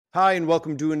Hi, and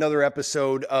welcome to another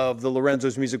episode of the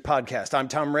Lorenzo's Music Podcast. I'm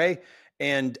Tom Ray,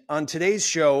 and on today's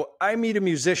show, I meet a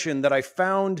musician that I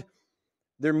found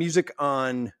their music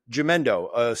on Jamendo,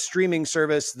 a streaming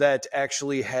service that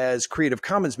actually has Creative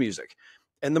Commons music.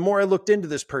 And the more I looked into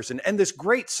this person and this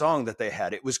great song that they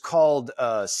had, it was called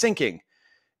Sinking.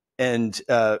 And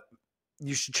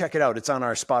you should check it out. It's on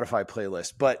our Spotify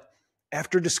playlist. But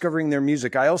after discovering their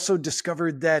music, I also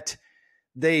discovered that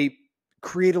they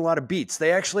create a lot of beats.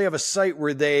 They actually have a site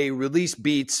where they release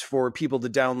beats for people to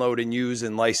download and use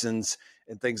and license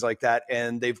and things like that.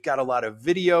 And they've got a lot of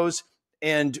videos.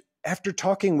 And after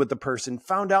talking with the person,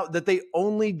 found out that they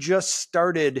only just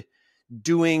started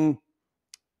doing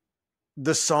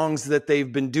the songs that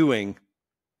they've been doing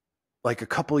like a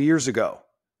couple years ago.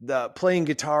 The playing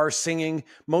guitar, singing,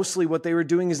 mostly what they were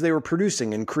doing is they were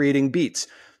producing and creating beats.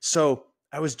 So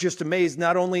I was just amazed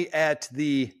not only at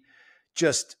the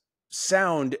just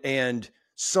sound and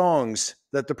songs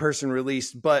that the person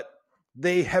released, but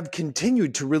they have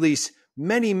continued to release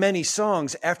many, many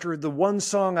songs after the one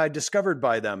song I discovered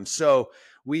by them. So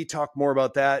we talk more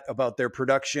about that, about their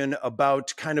production,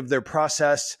 about kind of their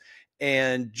process,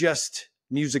 and just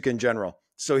music in general.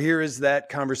 So here is that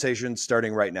conversation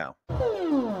starting right now.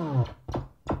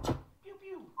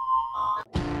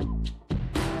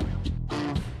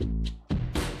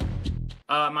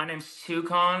 My name's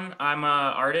Toucan. I'm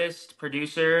a artist,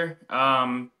 producer,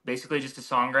 basically just a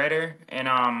songwriter.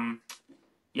 And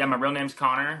yeah, my real name's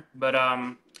Connor, but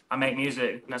I make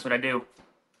music, and that's what I do.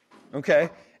 Okay.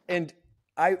 And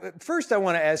I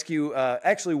want to ask you,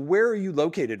 actually, where are you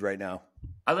located right now?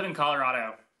 I live in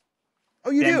Colorado.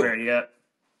 Oh, you Denver, do? Yep.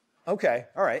 Okay.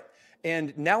 All right.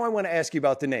 And now I want to ask you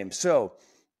about the name. So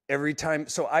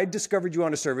I discovered you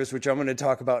on a service, which I'm going to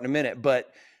talk about in a minute,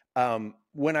 but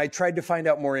when I tried to find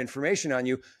out more information on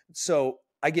you, so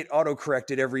I get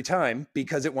auto-corrected every time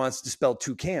because it wants to spell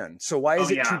Toucan. So why is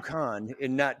it Toucan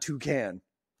and not Toucan?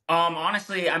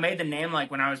 Honestly, I made the name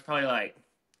like when I was probably like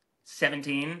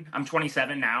 17. I'm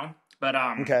 27 now, but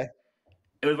okay.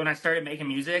 It was when I started making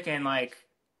music, and like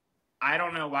I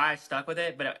don't know why I stuck with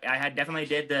it, but I had definitely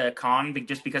did the Con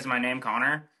just because of my name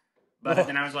Connor. But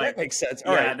then I was like, that makes sense.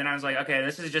 All right. Then I was like, okay,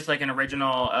 this is just like an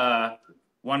original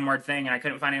one word thing, and I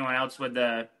couldn't find anyone else with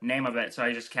the name of it, so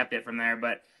I just kept it from there.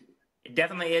 But it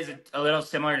definitely is a little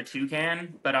similar to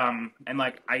Toucan, but and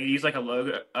like I use like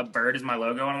a bird as my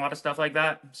logo and a lot of stuff like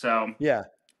that. So yeah,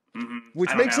 which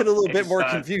makes it a little bit more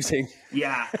confusing.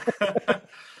 Yeah.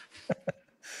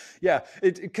 Yeah,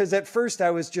 because at first I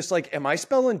was just like, am I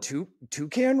spelling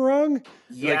Toucan wrong?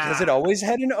 Yeah. Like, has it always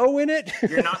had an O in it?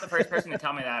 You're not the first person to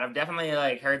tell me that. I've definitely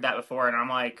like heard that before, and I'm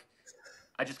like,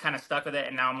 I just kind of stuck with it,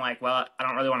 and now I'm like, well, I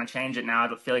don't really want to change it now.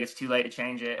 I feel like it's too late to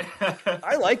change it.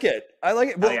 I like it.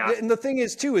 Well, yeah. And the thing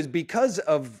is, too, is because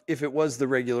of if it was the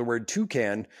regular word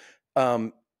toucan,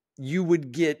 you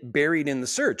would get buried in the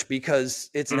search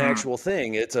because it's an actual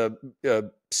thing. It's a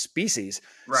species.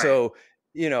 Right. So,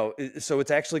 so it's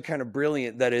actually kind of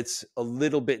brilliant that it's a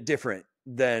little bit different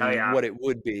than what it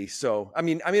would be. So, I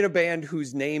mean, I'm in a band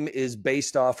whose name is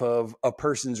based off of a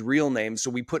person's real name.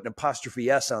 So we put an apostrophe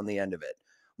S on the end of it.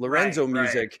 Lorenzo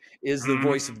music is the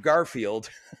voice of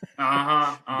Garfield,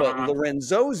 but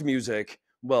Lorenzo's music,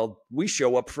 well, we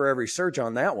show up for every search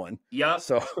on that one. Yep.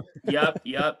 So yep.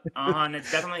 And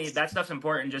it's definitely, that stuff's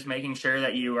important. Just making sure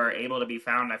that you are able to be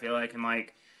found, I feel like. And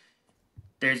like,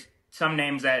 there's some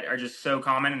names that are just so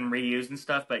common and reused and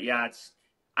stuff, but yeah,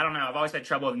 I don't know. I've always had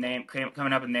trouble with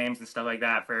coming up with names and stuff like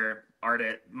that for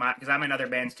artists, because I'm in other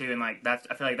bands too. And like,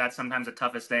 I feel like that's sometimes the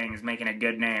toughest thing is making a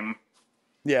good name.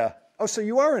 Yeah. Oh, so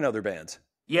you are in other bands?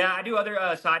 Yeah, I do other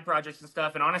side projects and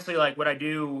stuff. And honestly, like what I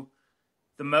do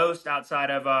the most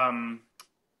outside of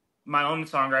my own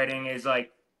songwriting is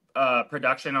like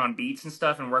production on beats and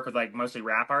stuff, and work with like mostly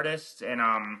rap artists and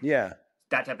that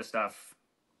type of stuff.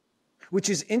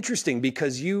 Which is interesting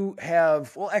because you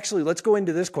have, well, actually, let's go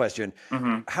into this question.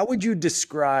 How would you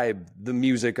describe the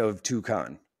music of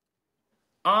Toucan?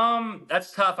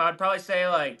 That's tough. I would probably say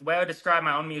like the way I would describe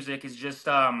my own music is just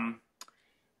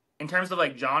in terms of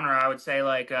like genre, I would say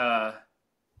like definitely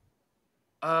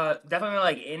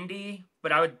like indie,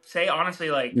 but I would say honestly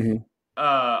like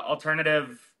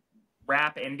alternative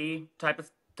rap indie type of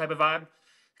vibe.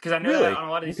 Because I know that on a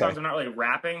lot of these songs I'm not really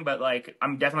rapping, but like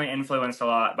I'm definitely influenced a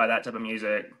lot by that type of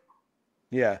music.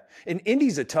 Yeah. And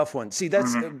indie's a tough one. See,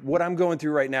 that's what I'm going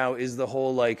through right now is the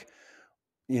whole like,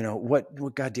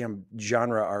 what goddamn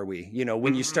genre are we?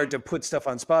 When you start to put stuff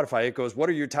on Spotify, it goes, what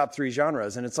are your top 3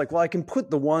 genres? And it's like, well, I can put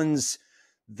the ones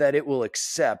that it will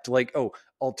accept, like, oh,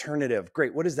 alternative,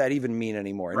 great, what does that even mean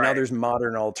anymore? And now there's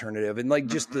modern alternative, and like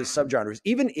just the subgenres.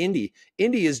 Even indie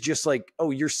is just like,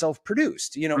 oh, you're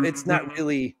self-produced, you know. It's not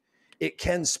really, it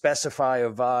can specify a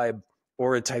vibe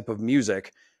or a type of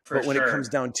music, but when it comes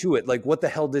down to it, like, what the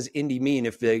hell does indie mean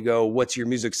if they go, what's your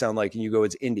music sound like, and you go,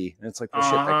 it's indie, and it's like, well,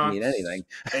 shit, that can mean anything.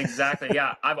 Exactly.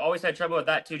 Yeah, I've always had trouble with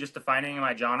that too, just defining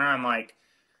my genre. I'm like,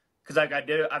 because like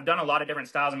I've done a lot of different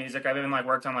styles of music. I've even like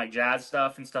worked on like jazz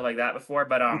stuff and stuff like that before.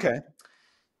 But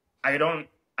I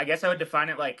guess I would define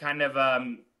it like kind of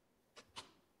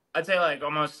I'd say like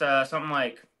almost something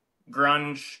like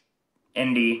grunge,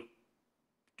 indie,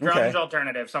 grunge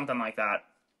alternative, something like that.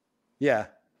 Yeah.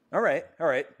 All right.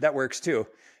 That works too.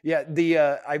 Yeah.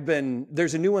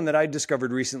 There's a new one that I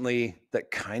discovered recently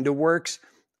that kind of works.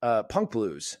 Punk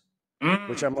blues.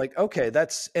 Which I'm like, okay,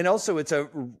 and also it's a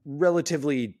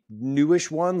relatively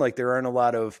newish one. Like, there aren't a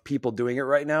lot of people doing it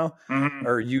right now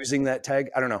or using that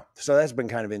tag. I don't know. So that's been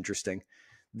kind of interesting.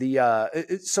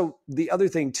 So the other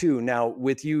thing too, now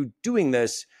with you doing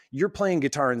this, you're playing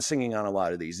guitar and singing on a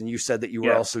lot of these. And you said that you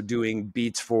were also doing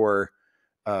beats for,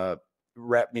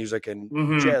 rap music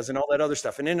and jazz and all that other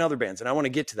stuff and in other bands. And I want to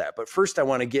get to that. But first I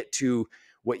want to get to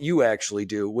what you actually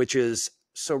do, which is,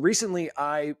 so recently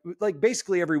I like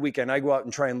basically every weekend I go out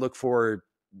and try and look for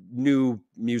new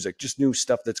music, just new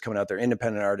stuff that's coming out there,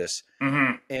 independent artists.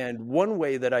 And one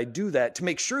way that I do that to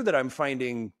make sure that I'm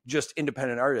finding just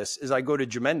independent artists is I go to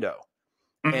Jamendo.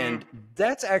 And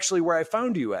that's actually where I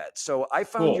found you at. So I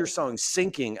found your song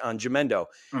Sinking on Jamendo.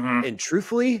 And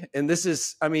truthfully, and this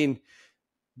is, I mean,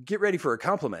 get ready for a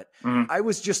compliment. I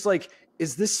was just like,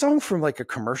 is this song from like a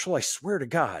commercial? I swear to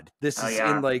God, this is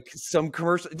in like some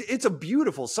commercial. It's a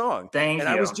beautiful song. Thank you.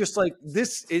 I was just like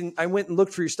I went and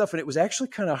looked for your stuff, and it was actually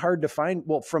kind of hard to find.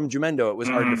 Well, from Jamendo, it was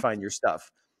hard to find your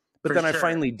stuff, but then I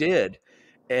finally did.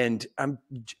 And I'm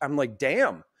like,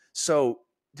 damn. So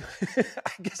I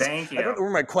guess thank you. I don't know where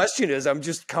my question is. I'm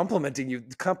just complimenting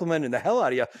the hell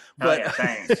out of you. But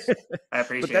thanks. I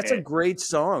appreciate it. But that's a great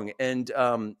song. And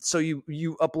so you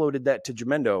uploaded that to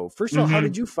Jamendo. First of all, how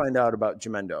did you find out about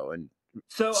Jamendo and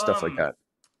stuff like that?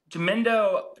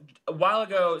 Jamendo, a while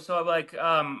ago. So like,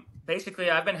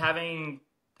 basically I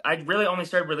really only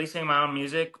started releasing my own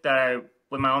music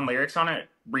with my own lyrics on it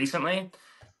recently.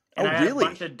 And I had a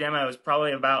bunch of demos,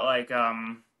 probably about like,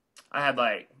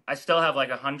 I still have like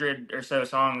 100 or so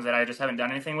songs that I just haven't done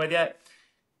anything with yet.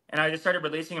 And I just started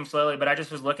releasing them slowly, but I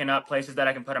just was looking up places that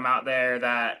I can put them out there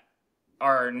that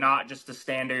are not just the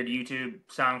standard YouTube,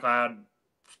 SoundCloud,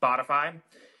 Spotify.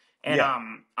 And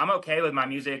I'm okay with my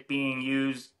music being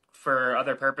used for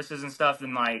other purposes and stuff.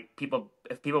 And like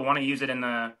if people want to use it in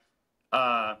the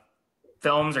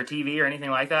films or TV or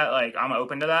anything like that, like I'm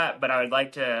open to that. But I would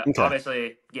like to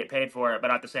obviously get paid for it. But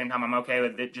at the same time, I'm okay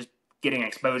with it just getting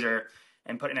exposure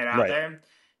and putting it out there.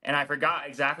 And I forgot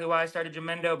exactly why I started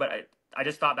Jamendo, but I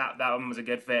just thought that one was a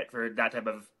good fit for that type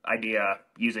of idea,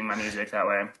 using my music that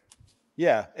way.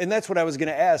 Yeah, and that's what I was going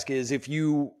to ask, is if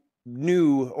you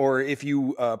knew or if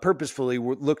you purposefully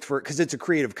looked for it, because it's a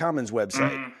Creative Commons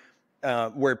website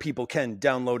where people can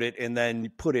download it and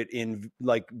then put it in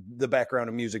like the background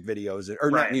of music videos, or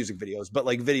not music videos, but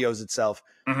like videos itself.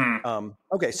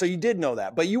 Okay, so you did know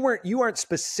that, but you aren't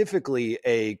specifically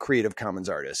a Creative Commons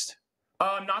artist.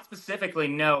 Not specifically,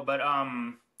 no, but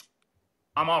I'm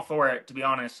all for it, to be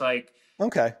honest. Like,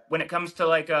 when it comes to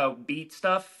like beat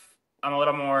stuff, I'm a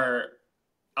little more,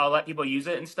 I'll let people use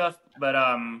it and stuff, but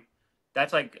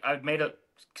that's like, I've made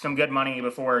some good money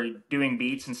before doing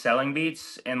beats and selling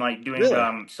beats and like doing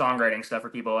songwriting stuff for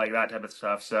people, like that type of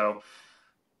stuff. So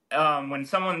if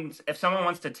someone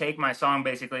wants to take my song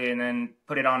basically and then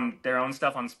put it on their own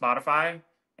stuff on Spotify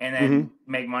and then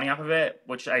make money off of it,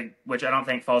 which I don't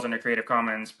think falls under Creative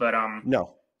Commons, but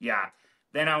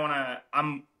then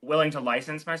I'm willing to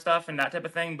license my stuff and that type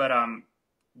of thing. But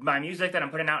my music that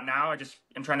I'm putting out now,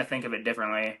 I'm trying to think of it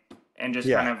differently and just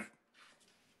kind of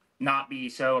not be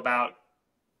so about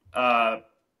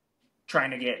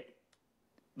trying to get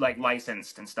like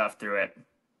licensed and stuff through it.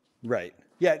 Right.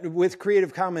 Yeah. With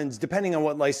Creative Commons, depending on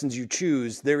what license you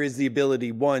choose, there is the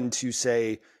ability, one, to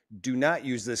say, do not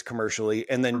use this commercially.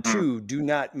 And then two, do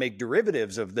not make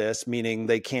derivatives of this, meaning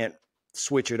they can't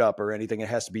switch it up or anything. It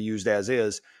has to be used as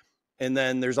is. And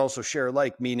then there's also share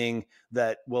alike, meaning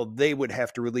that, well, they would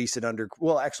have to release it under,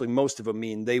 well, actually most of them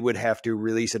mean they would have to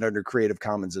release it under Creative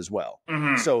Commons as well.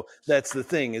 So that's the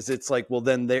thing, is it's like, well,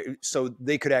 then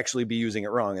they could actually be using it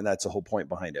wrong. And that's the whole point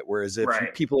behind it. Whereas if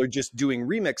people are just doing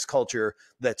remix culture,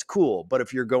 that's cool. But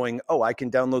if you're going, oh, I can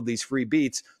download these free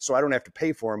beats so I don't have to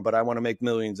pay for them, but I want to make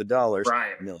millions of dollars.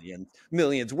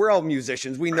 Millions. We're all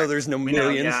musicians. We know there's no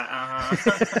millions.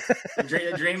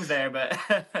 The dream's there, but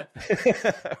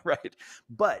right.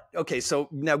 But okay, so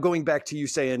now going back to you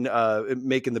saying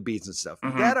making the beats and stuff,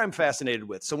 that I'm fascinated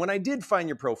with. So when I did find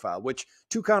your profile, which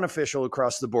Toucan Official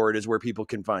across the board is where people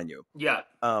can find you. Yeah.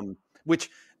 Which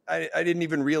I didn't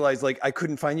even realize, like, I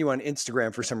couldn't find you on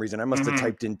Instagram for some reason. I must have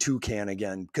typed in Toucan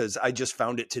again, because I just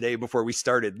found it today before we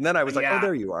started. And then I was like, oh,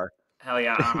 there you are. Hell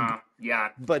yeah. Yeah.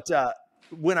 But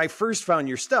when I first found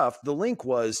your stuff, the link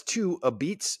was to a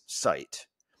Beats site.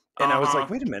 And I was like,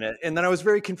 wait a minute. And then I was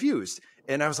very confused.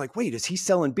 And I was like, wait, is he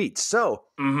selling beats? So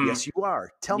yes, you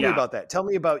are. Tell me about that. Tell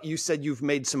me about, you said you've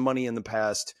made some money in the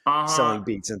past selling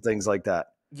beats and things like that.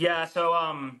 Yeah.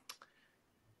 So,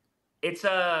 it's,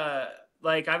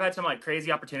 like, I've had some like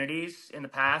crazy opportunities in the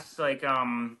past. Like,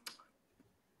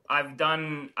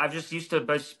 I've just used to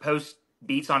post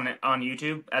beats on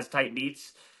YouTube as type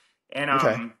beats.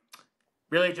 And,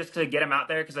 really just to get them out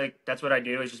there. Cause like, that's what I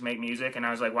do, is just make music. And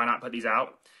I was like, why not put these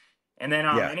out? And then,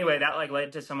 anyway, that like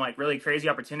led to some like really crazy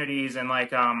opportunities. And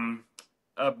like, a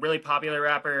really popular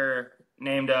rapper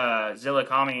named, Zilla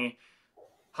Kami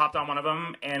hopped on one of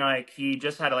them, and like, he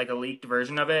just had like a leaked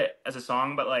version of it as a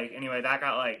song. But like, anyway, that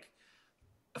got like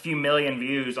a few million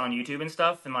views on YouTube and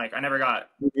stuff. And like, I never got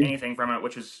anything from it,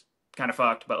 which was kind of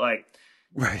fucked. But like,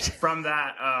 from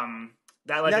that,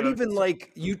 that led not to even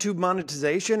like YouTube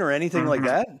monetization or anything like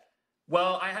that.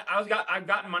 Well, I've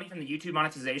gotten money from the YouTube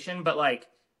monetization, but like,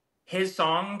 his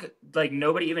song, like,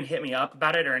 nobody even hit me up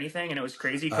about it or anything. And it was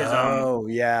crazy because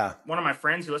one of my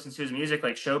friends who listens to his music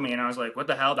like showed me, and I was like, what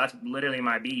the hell? That's literally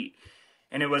my beat.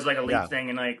 And it was like a leak thing,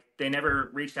 and like, they never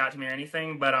reached out to me or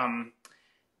anything. But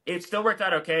it still worked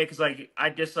out okay, because like, I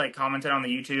just like commented on the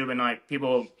YouTube, and like,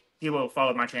 people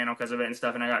followed my channel because of it and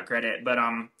stuff, and I got credit. But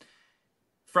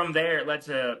from there, it led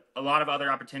to a lot of other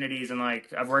opportunities, and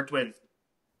like, I've worked with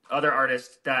other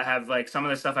artists that have like some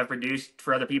of the stuff I've produced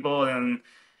for other people, and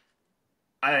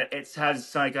it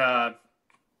has like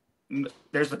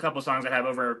there's a couple songs that have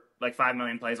over like 5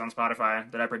 million plays on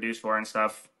Spotify that I produced for and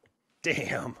stuff.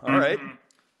 Damn. All right.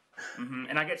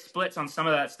 And I get splits on some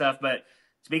of that stuff, but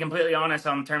to be completely honest,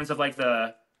 in terms of like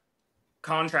the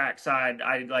contract side,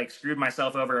 I like screwed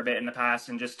myself over a bit in the past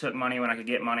and just took money when I could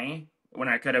get money, when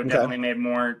I could have definitely made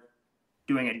more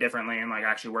doing it differently and like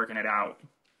actually working it out.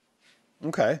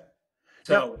 Okay.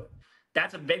 So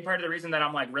that's a big part of the reason that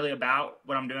I'm like really about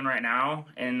what I'm doing right now,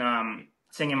 and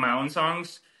singing my own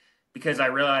songs, because I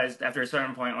realized after a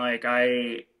certain point, like,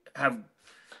 I can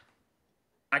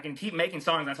keep making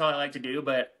songs. That's all I like to do,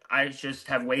 but I just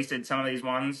have wasted some of these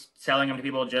ones selling them to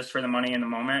people just for the money in the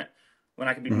moment, when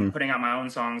I could be putting out my own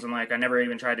songs. And like, I never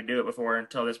even tried to do it before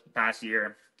until this past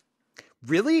year.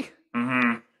 Really?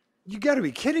 You gotta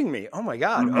be kidding me. Oh my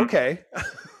God. Okay.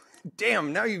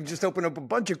 Damn, now you've just opened up a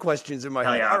bunch of questions in my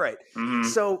head. All right.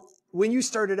 So when you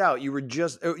started out, you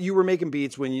were making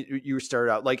beats when you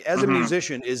started out. Like, as a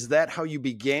musician, is that how you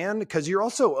began? Because you're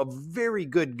also a very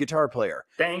good guitar player.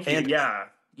 Thank you.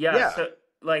 Yeah. So,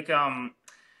 like,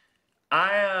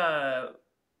 I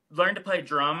learned to play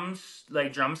drums,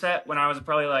 like drum set, when I was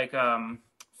probably like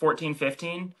 14,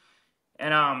 15.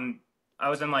 And I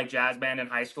was in like jazz band in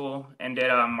high school and did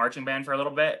marching band for a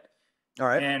little bit. All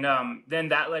right. And then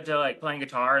that led to like playing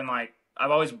guitar, and like,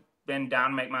 I've always been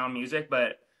down to make my own music,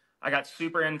 but I got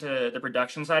super into the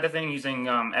production side of things using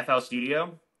FL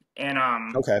Studio.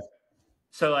 And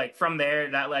so like, from there,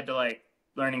 that led to like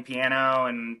learning piano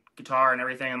and guitar and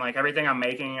everything. And like, everything I'm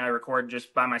making, I record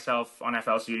just by myself on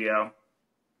FL Studio.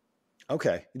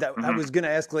 Okay. I was going to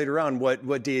ask later on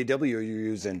what DAW you're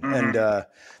using. And there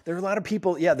are a lot of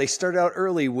people, they started out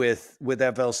early with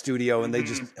FL Studio, and they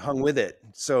just hung with it.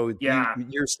 So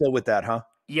you're still with that, huh?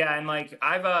 Yeah. And like,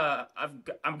 I've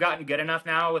gotten good enough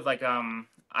now with like,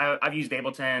 I've used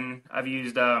Ableton, I've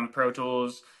used Pro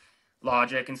Tools,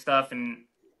 Logic and stuff. And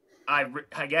I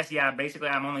guess, basically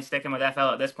I'm only sticking with FL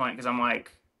at this point, because I'm like,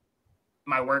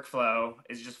 my workflow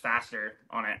is just faster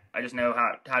on it. I just know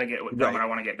how to get done what I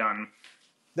want to get done.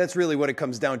 That's really what it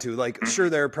comes down to. Like, sure,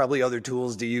 there are probably other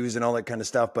tools to use and all that kind of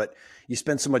stuff, but you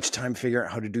spend so much time figuring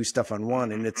out how to do stuff on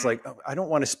one. And it's like, I don't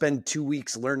want to spend 2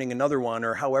 weeks learning another one,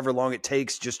 or however long it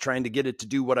takes, just trying to get it to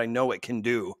do what I know it can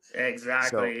do.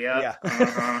 Exactly.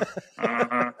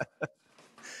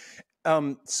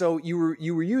 So, so you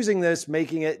were using this,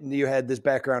 making it, and you had this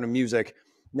background in music.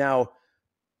 Now,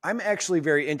 I'm actually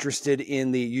very interested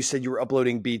in you said you were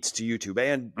uploading beats to YouTube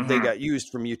and they got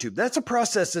used from YouTube. That's a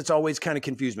process that's always kind of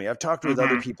confused me. I've talked with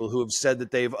other people who have said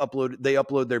that they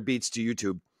upload their beats to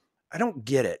YouTube. I don't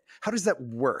get it. How does that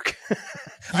work?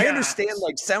 I understand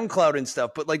like SoundCloud and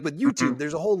stuff, but like with YouTube,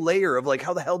 there's a whole layer of like,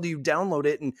 how the hell do you download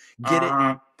it and get it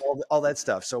and all that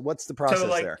stuff? So what's the process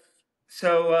there?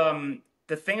 So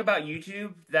the thing about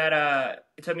YouTube that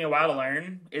it took me a while to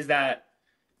learn is that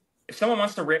if someone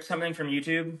wants to rip something from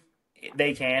YouTube,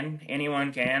 they can.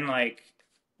 Anyone can. Like,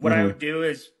 what I would do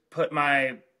is put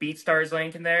my BeatStars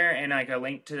link in there and like a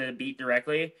link to the beat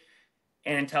directly,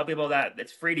 and tell people that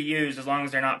it's free to use as long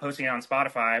as they're not posting it on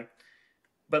Spotify.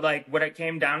 But like, what it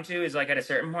came down to is like at a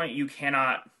certain point, you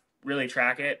cannot really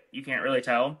track it. You can't really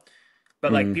tell.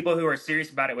 But like people who are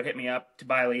serious about it would hit me up to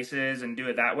buy leases and do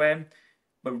it that way.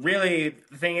 But really,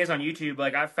 the thing is on YouTube,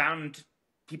 like I've found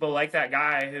people like that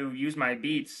guy who used my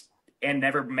beats and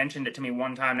never mentioned it to me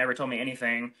one time, never told me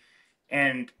anything.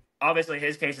 And obviously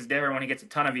his case is different when he gets a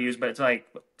ton of views, but it's like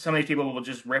some of these people will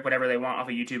just rip whatever they want off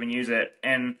of YouTube and use it.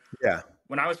 And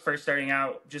when I was first starting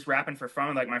out, just rapping for fun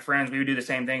with like my friends, we would do the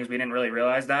same things. We didn't really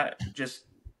realize that, just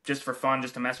for fun,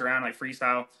 just to mess around, like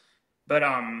freestyle. But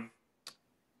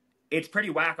it's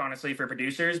pretty whack, honestly, for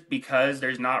producers because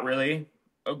there's not really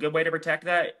a good way to protect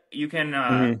that. You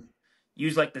can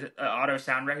use like the auto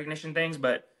sound recognition things,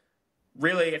 but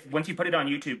really, once you put it on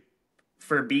YouTube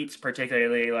for beats,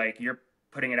 particularly, like you're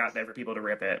putting it out there for people to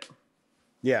rip it.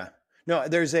 Yeah, no,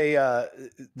 there's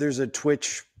a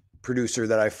Twitch producer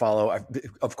that I follow.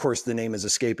 Of course, the name is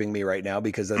escaping me right now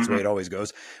because that's the way it always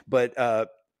goes. But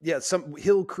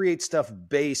he'll create stuff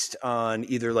based on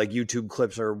either like YouTube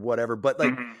clips or whatever. But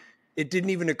like, it didn't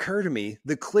even occur to me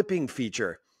the clipping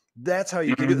feature. That's how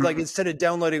you can do it. Like instead of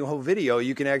downloading a whole video,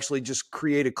 you can actually just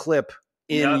create a clip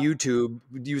in YouTube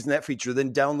using that feature,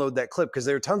 then download that clip. Cause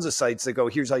there are tons of sites that go,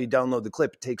 here's how you download the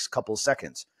clip. It takes a couple of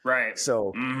seconds. Right.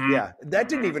 So yeah, that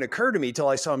didn't even occur to me till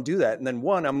I saw him do that. And then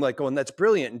one, I'm like going, that's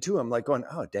brilliant. And two, I'm like going,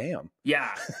 oh, damn. Yeah.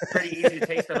 Pretty easy to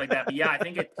take stuff like that. But yeah, I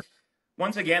think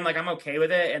once again, like I'm okay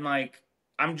with it. And like,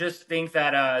 I'm just think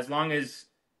that as long as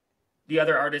the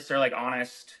other artists are like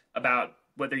honest about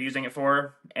what they're using it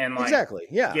for and like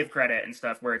give credit and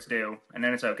stuff where it's due, and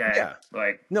then it's okay. Yeah.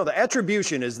 Like, no, the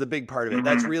attribution is the big part of it.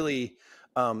 That's really,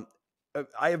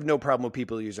 I have no problem with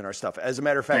people using our stuff. As a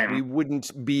matter of fact, we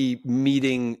wouldn't be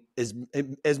meeting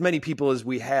as many people as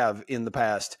we have in the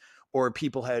past, or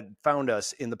people had found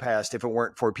us in the past if it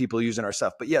weren't for people using our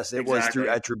stuff. But yes, it was through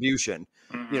attribution.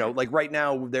 You know, like right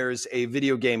now there's a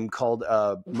video game called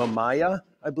Mamaya,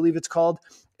 I believe it's called.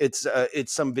 It's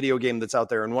some video game that's out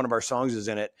there and one of our songs is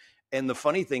in it. And the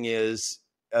funny thing is,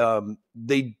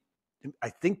 I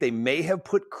think they may have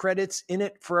put credits in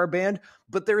it for our band,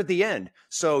 but they're at the end.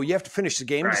 So you have to finish the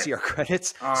game to see our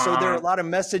credits. So there are a lot of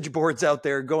message boards out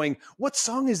there going, what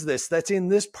song is this that's in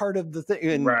this part of the thing?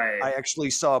 And I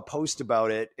actually saw a post about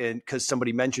it and because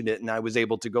somebody mentioned it and I was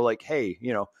able to go like, hey,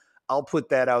 you know, I'll put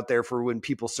that out there for when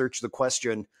people search the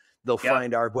question, they'll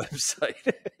find our website.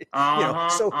 You know,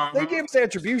 so they gave us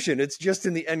attribution. It's just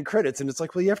in the end credits. And it's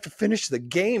like, well, you have to finish the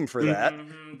game for that.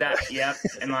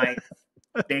 And like,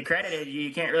 they credited you.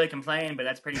 You can't really complain, but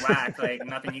that's pretty whack. Like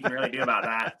nothing you can really do about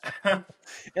that.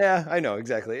 Yeah, I know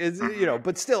exactly. It's you know,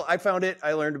 but still, I found it.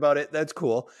 I learned about it. That's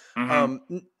cool.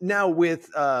 Now with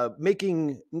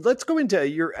making, let's go into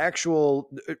your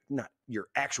actual, not your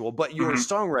actual, but your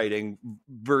songwriting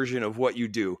version of what you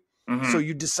do. So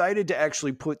you decided to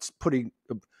actually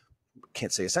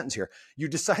can't say a sentence here. You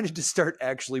decided to start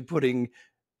actually putting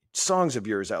songs of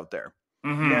yours out there.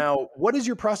 Now, what is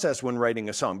your process when writing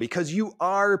a song? Because you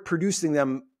are producing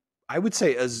them, I would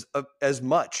say, as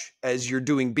much as you're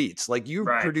doing beats. Like you've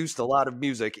produced a lot of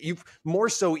music. You've more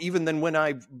so even than when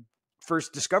I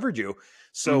first discovered you.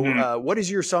 So what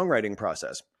is your songwriting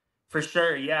process? For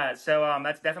sure, yeah. So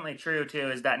that's definitely true too,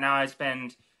 is that now I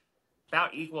spend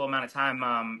about equal amount of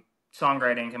time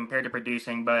songwriting compared to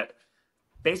producing. But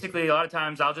basically, a lot of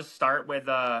times I'll just start with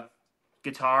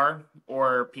guitar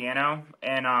or piano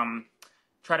and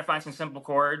try to find some simple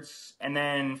chords, and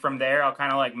then from there I'll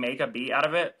kind of like make a beat out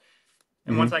of it.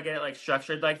 And once I get it like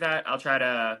structured like that, I'll try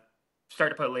to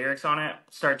start to put lyrics on it,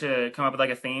 start to come up with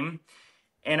like a theme.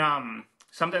 And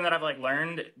something that I've like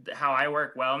learned how I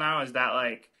work well now is that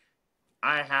like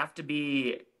I have to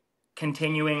be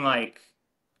continuing like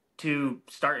to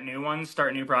start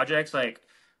new projects. Like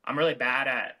I'm really bad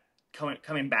at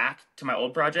coming back to my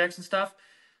old projects and stuff.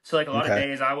 So like a lot of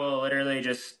days I will literally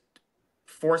just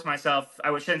force myself.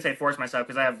 Shouldn't say force myself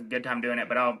because I have a good time doing it,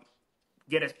 but I'll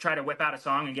try to whip out a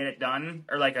song and get it done,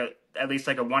 or like at least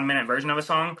like a 1 minute version of a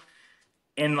song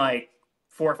in like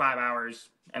 4 or 5 hours,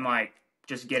 and like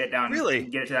just get it done, Really?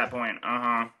 get it to that point.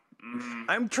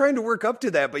 I'm trying to work up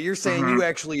to that, but you're saying you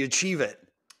actually achieve it.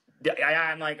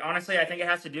 Yeah, I'm like, honestly, I think it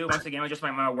has to do once again with just my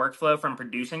workflow from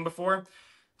producing before.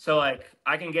 So like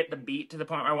I can get the beat to the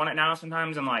point where I want it now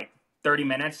sometimes in like 30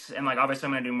 minutes, and like obviously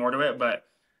I'm gonna do more to it, but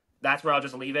that's where I'll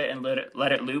just leave it and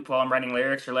let it loop while I'm writing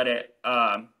lyrics, or let it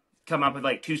come up with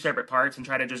like 2 separate parts and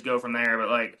try to just go from there. But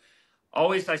like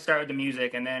always I start with the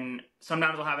music, and then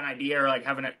sometimes I'll have an idea or like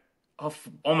having a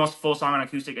almost full song on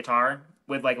acoustic guitar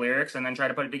with like lyrics, and then try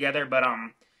to put it together. But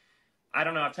I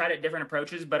don't know, I've tried it different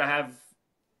approaches, but I have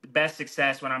best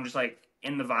success when I'm just like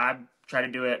in the vibe, try to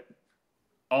do it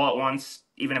all at once,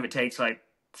 even if it takes like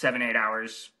 7-8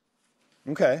 hours.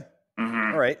 Okay.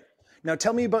 All right. Now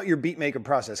tell me about your beat making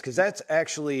process, because that's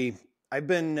actually I've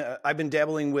been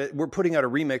dabbling with. We're putting out a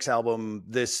remix album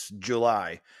this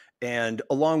July, and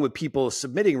along with people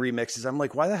submitting remixes, I'm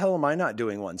like, why the hell am I not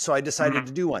doing one? So I decided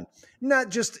to do one.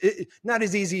 Not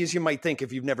as easy as you might think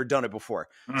if you've never done it before.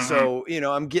 So,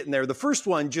 I'm getting there. The first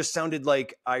one just sounded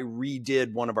like I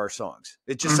redid one of our songs.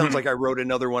 It just sounds like I wrote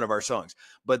another one of our songs.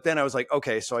 But then I was like,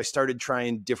 okay, so I started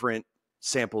trying different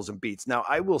samples and beats. Now,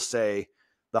 I will say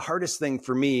the hardest thing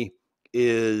for me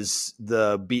is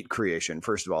the beat creation,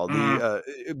 first of all,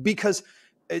 because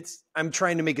I'm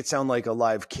trying to make it sound like a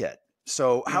live kit.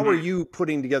 So how are you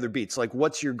putting together beats? Like,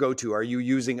 what's your go-to? Are you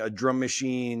using a drum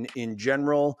machine in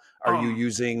general? Are you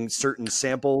using certain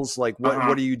samples? Like what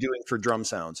are you doing for drum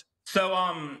sounds? So,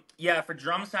 yeah, for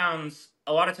drum sounds,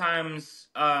 a lot of times,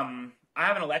 I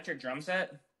have an electric drum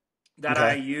set that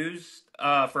I use,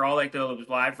 for all like the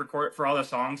live record, for all the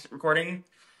songs recording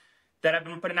that I've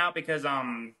been putting out, because,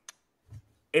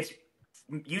 it's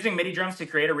using MIDI drums to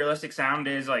create a realistic sound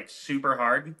is like super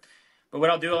hard. But what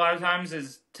I'll do a lot of times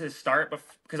is to start,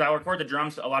 because I'll record the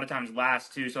drums a lot of times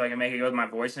last too, so I can make it go with my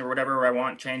voice or whatever, where I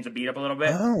want, change the beat up a little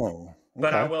bit. Oh, okay.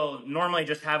 But I will normally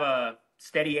just have a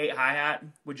steady 8 hi-hat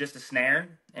with just a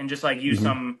snare, and just like use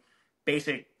some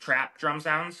basic trap drum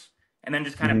sounds, and then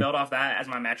just kind of build off that as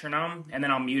my metronome, and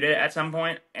then I'll mute it at some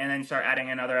point, and then start adding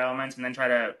in other elements, and then try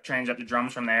to change up the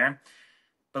drums from there.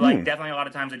 But like definitely a lot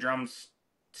of times the drums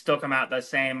still come out the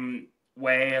same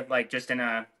way, like just in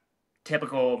a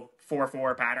typical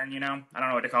 4/4 pattern, I don't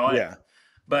know what to call it. Yeah.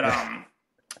 But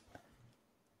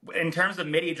in terms of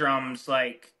MIDI drums,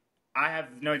 like I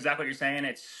know exactly what you're saying.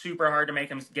 It's super hard to make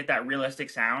them get that realistic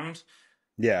sound.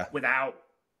 Yeah. Without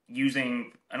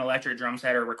using an electric drum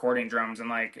set or recording drums, and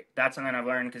like that's something I've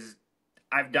learned because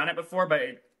I've done it before, but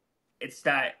it's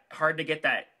that hard to get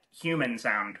that human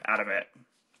sound out of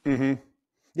it.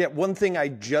 Yeah, one thing I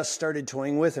just started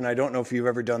toying with, and I don't know if you've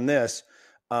ever done this.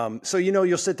 So,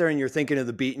 you'll sit there and you're thinking of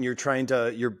the beat and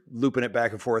you're looping it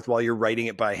back and forth while you're writing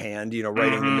it by hand,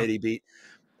 writing the MIDI beat.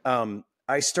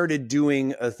 I started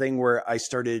doing a thing where I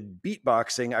started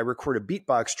beatboxing. I record a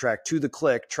beatbox track to the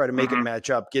click, try to make it match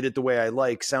up, get it the way I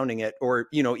like sounding it, or,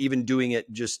 even doing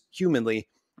it just humanly.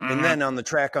 And then on the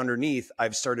track underneath,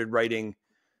 I've started writing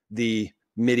the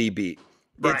MIDI beat.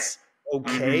 Right. It's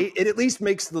okay. It at least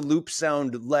makes the loop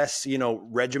sound less,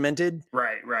 regimented.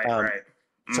 Right.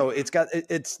 So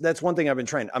that's one thing I've been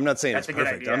trying. I'm not saying it's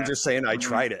perfect. I'm just saying I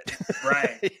tried it.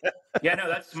 Right. Yeah, no,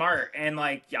 that's smart. And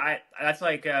like, that's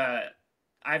like,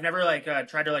 I've never like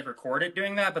tried to like record it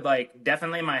doing that, but like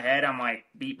definitely in my head, I'm like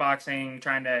beatboxing,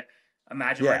 trying to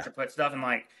imagine where I should put stuff. And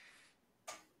like,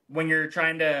 when you're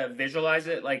trying to visualize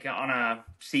it, like on a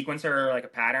sequencer or like a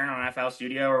pattern on FL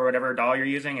Studio or whatever DAW you're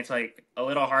using, it's like a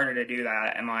little harder to do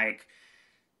that. And like,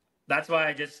 that's why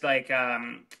I just like,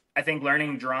 I think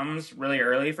learning drums really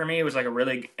early for me was like a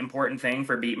really important thing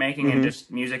for beat making and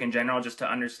just music in general, just to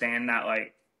understand that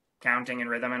like counting and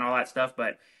rhythm and all that stuff.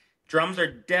 But drums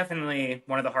are definitely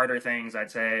one of the harder things,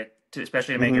 I'd say,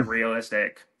 especially to make it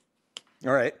realistic.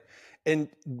 All right. And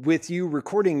with you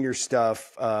recording your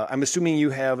stuff, I'm assuming you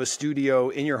have a studio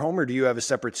in your home, or do you have a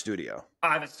separate studio?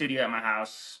 I have a studio at my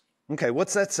house. Okay.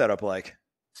 What's that setup like?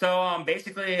 So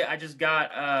basically I just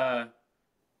got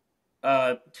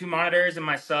 2 monitors in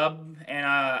my sub, and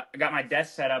I got my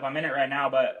desk set up. I'm in it right now,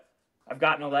 but I've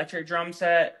got an electric drum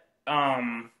set,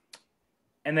 and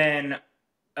then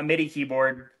a MIDI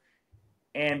keyboard.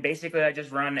 And basically I just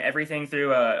run everything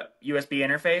through a USB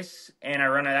interface, and I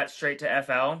run that straight to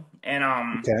FL.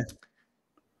 And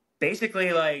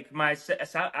basically like my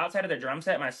outside of the drum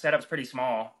set, my setup's pretty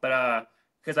small, but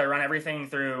because I run everything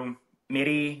through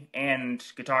MIDI and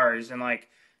guitars, and like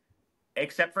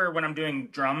except for when I'm doing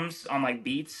drums on like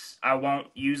beats, I won't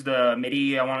use the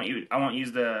MIDI. I won't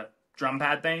use the drum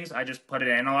pad things. I just put it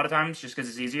in a lot of times just because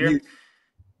it's easier.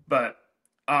 But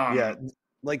yeah,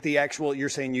 like the actual. You're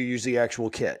saying you use the actual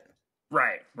kit.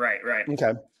 Right.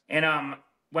 Okay. And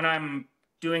when I'm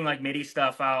doing like MIDI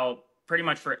stuff, I'll pretty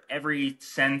much for every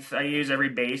synth I use, every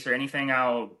bass or anything,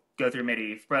 I'll go through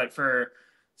MIDI. But for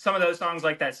some of those songs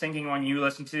like that sinking one you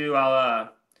listen to,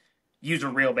 I'll use a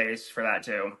real bass for that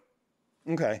too.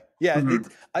 Okay. Yeah.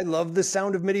 I love the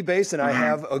sound of MIDI bass, and I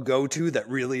have a go-to that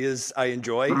really is, I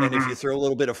enjoy. And if you throw a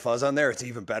little bit of fuzz on there, it's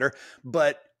even better.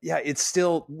 But yeah, it's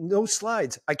still no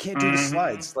slides. I can't do the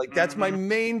slides. Like that's my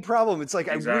main problem. It's like,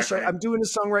 I wish I'm doing a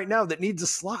song right now that needs a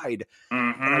slide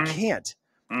and I can't.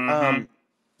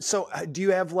 So do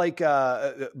you have like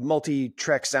a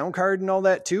multi-track sound card and all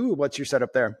that too? What's your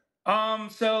setup there?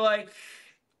 So like,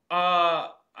 I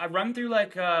run through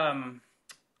like,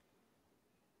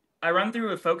 I run through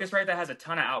a Focusrite that has a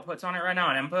ton of outputs on it right now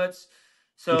and inputs.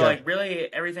 So like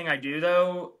really everything I do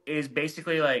though is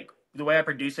basically like the way I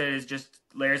produce it is just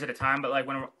layers at a time. But like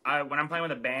when I'm playing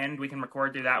with a band, we can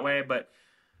record through that way. But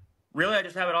really I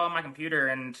just have it all on my computer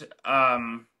and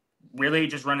really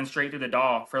just running straight through the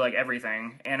DAW for like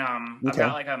everything. And I've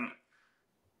got like a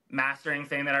mastering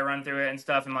thing that I run through it and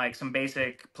stuff, and like some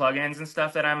basic plugins and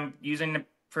stuff that I'm using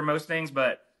for most things.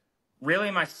 But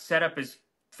really my setup is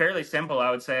fairly simple,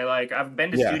 I would say. Like I've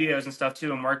been to studios and stuff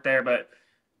too and worked there, but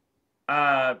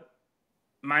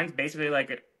mine's basically like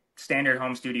a standard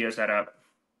home studio setup.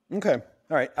 Okay.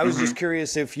 All right. I was just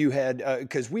curious if you had,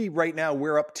 because right now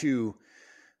we're up to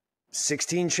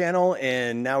 16 channel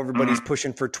and now everybody's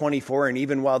pushing for 24. And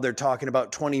even while they're talking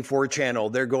about 24 channel,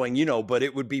 they're going, but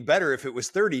it would be better if it was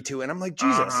 32. And I'm like,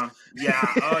 Jesus. Yeah.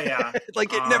 Oh yeah.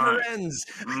 Like it never ends.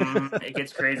 It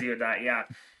gets crazy with that. Yeah.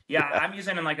 Yeah. I'm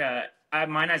using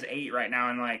mine has 8 right now.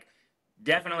 And like,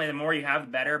 definitely the more you have,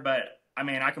 the better. But I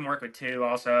mean, I can work with 2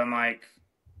 also. And like,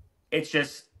 it's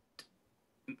just,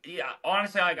 yeah,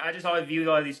 honestly, like I just always view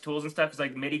all these tools and stuff because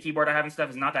like the MIDI keyboard I have and stuff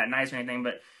is not that nice or anything,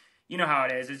 but you know how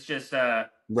it is. It's just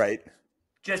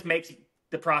just makes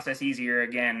the process easier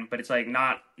again. But it's like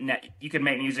you could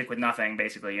make music with nothing,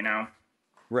 basically,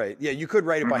 Right. Yeah, you could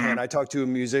write it by hand. I talked to a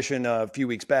musician a few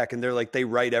weeks back, and they're like, they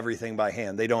write everything by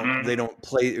hand. They don't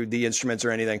play the instruments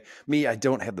or anything. Me, I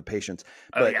don't have the patience.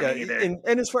 But and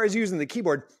as far as using the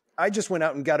keyboard, I just went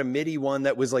out and got a MIDI one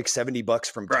that was like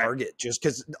 $70 from Target, just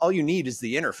because all you need is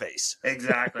the interface.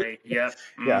 Exactly. Yep.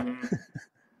 Yeah.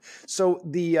 So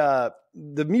the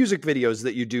music videos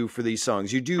that you do for these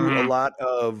songs, you do a lot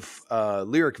of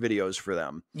lyric videos for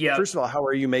them. Yeah. First of all, how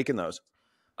are you making those?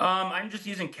 I'm just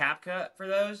using CapCut for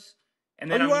those.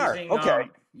 And then using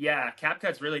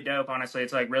CapCut's really dope, honestly.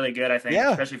 It's like really good, I think,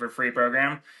 especially for free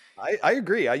program. I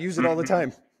agree. I use it all the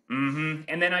time.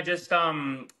 And then I just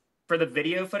for the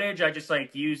video footage, I just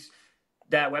like use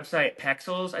that website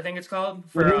Pexels, I think it's called,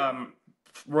 for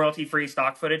royalty-free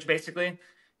stock footage, basically.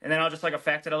 And then I'll just like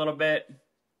effect it a little bit,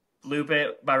 loop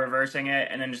it by reversing it,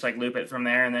 and then just like loop it from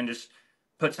there, and then just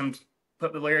put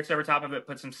the lyrics over top of it,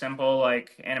 put some simple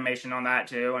like animation on that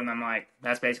too, and then like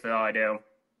that's basically all I do.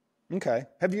 Okay.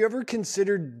 Have you ever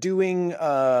considered doing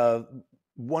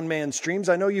one-man streams?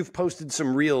 I know you've posted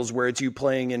some reels where it's you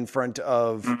playing in front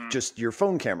of just your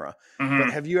phone camera, but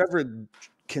have you ever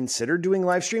considered doing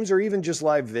live streams or even just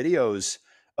live videos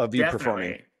of you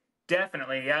performing?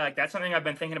 Definitely, yeah. Like that's something I've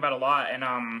been thinking about a lot, and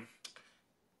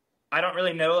I don't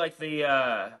really know like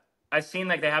the I've seen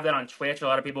like they have that on Twitch. A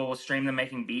lot of people will stream them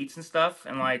making beats and stuff,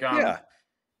 and like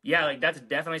like that's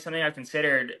definitely something I've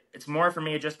considered. It's more for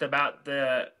me just about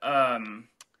the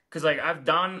because like I've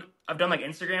done like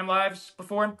Instagram lives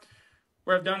before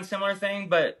where I've done a similar thing,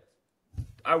 but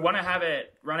I want to have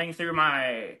it running through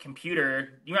my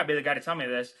computer. You might be the guy to tell me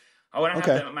this. I want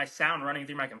to have my sound running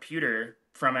through my computer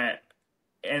from it,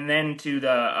 and then to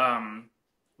the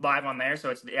live on there, so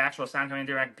it's the actual sound coming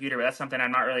through my computer. But that's something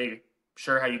I'm not really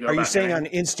sure how you go. Are you saying on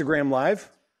Instagram Live?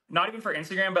 Not even for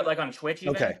Instagram, but like on Twitch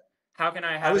even. Okay. How can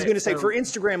I have I was going to say for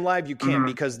Instagram Live you can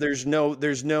because there's no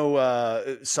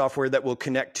software that will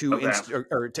connect to to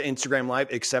Instagram Live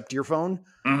except your phone.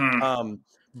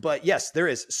 But yes, there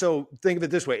is. So think of it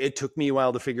this way. It took me a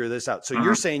while to figure this out. So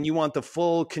you're saying you want the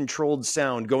full controlled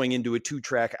sound going into a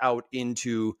 2-track out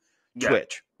into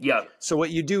Twitch. Yeah. So what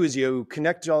you do is you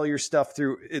connect all your stuff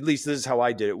through, at least this is how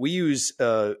I did it. We use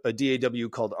a DAW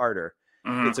called Arter.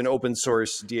 It's an open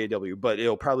source DAW, but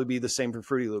it'll probably be the same for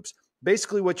Fruity Loops.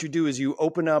 Basically what you do is you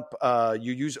open up,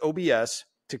 you use OBS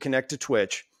to connect to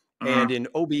Twitch. And in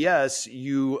OBS,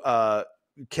 you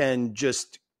can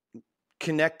just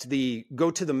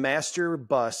go to the master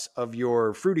bus of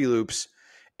your Fruity Loops,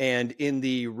 and in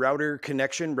the routing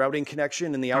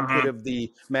connection and the output of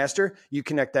the master, you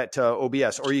connect that to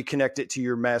OBS, or you connect it to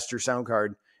your master sound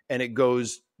card, and it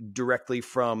goes directly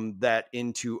from that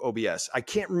into OBS. I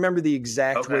can't remember the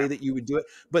exact way that you would do it,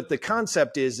 but the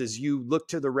concept is you look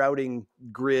to the routing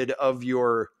grid of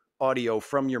your audio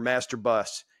from your master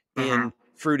bus in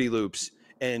Fruity Loops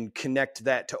and connect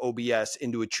that to OBS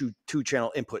into a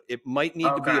two-channel input. It might need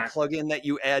to be a plugin that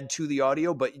you add to the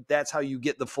audio, but that's how you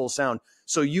get the full sound.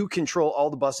 So you control all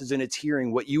the buses and it's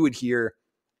hearing what you would hear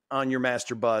on your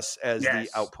master bus as the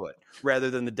output rather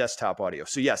than the desktop audio.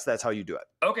 So yes, that's how you do it.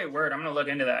 Okay, word. I'm going to look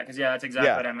into that. Cause that's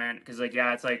exactly what I meant. Cause like,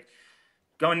 it's like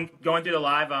going through the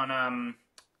live on,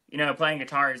 you know, playing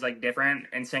guitar is like different,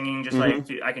 and singing just like,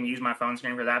 I can use my phone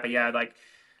screen for that. But yeah, like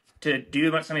to do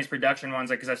some of these production ones,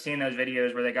 like, cause I've seen those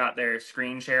videos where they got their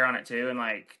screen share on it too. And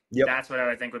like, that's what I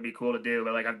would think would be cool to do.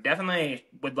 But like, I definitely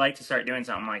would like to start doing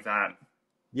something like that.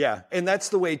 Yeah. And that's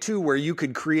the way too, where you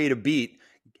could create a beat,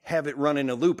 have it run in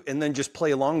a loop, and then just play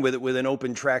along with it with an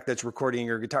open track that's recording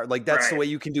your guitar. Like that's the way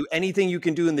you can do anything you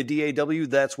can do in the DAW.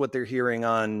 That's what they're hearing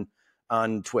on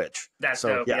Twitch. That's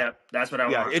dope. Yeah, that's what I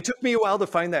want. It took me a while to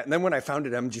find that. And then when I found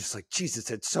it, I'm just like, Jesus,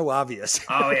 it's so obvious.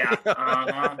 Oh yeah.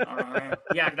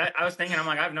 Yeah. I was thinking, I'm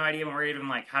like, I have no idea when we're even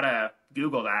like how to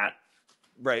Google that.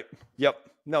 Right. Yep.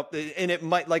 No. And it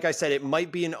might, like I said, it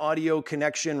might be an audio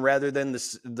connection rather than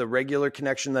the regular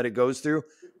connection that it goes through.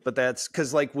 But that's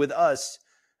because like with us,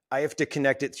 I have to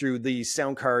connect it through the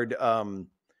sound card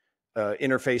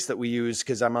interface that we use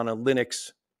because I'm on a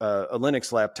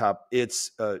Linux laptop.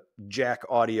 It's jack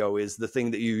audio is the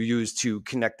thing that you use to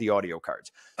connect the audio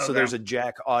cards. Okay. So there's a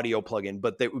jack audio plugin,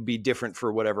 but that would be different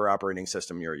for whatever operating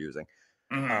system you're using.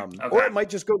 Or it might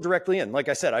just go directly in. Like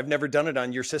I said, I've never done it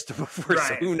on your system before,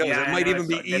 so who knows? It might even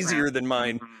be easier than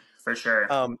mine. For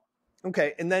sure.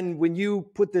 Okay. And then when you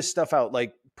put this stuff out,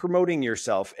 like promoting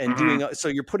yourself and doing, so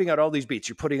you're putting out all these beats,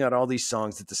 you're putting out all these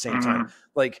songs at the same time.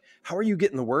 Like, how are you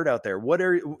getting the word out there? What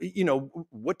do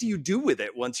you do with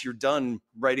it once you're done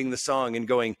writing the song and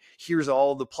going, here's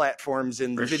all the platforms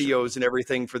and the videos and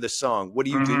everything for this song? What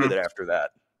do you do with it after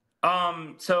that?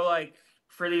 So like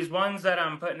for these ones that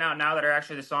I'm putting out now that are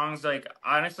actually the songs, like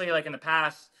honestly, like in the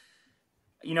past,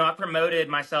 you know, I promoted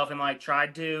myself and like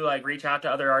tried to like reach out to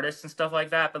other artists and stuff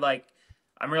like that. But like,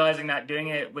 I'm realizing that doing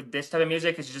it with this type of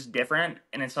music is just different.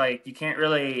 And it's like, you can't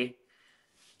really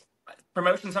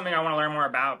promotion something I want to learn more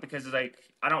about, because like,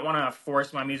 I don't want to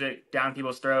force my music down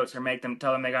people's throats or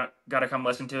tell them they got to come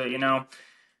listen to it, you know?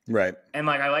 Right. And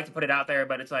like, I like to put it out there,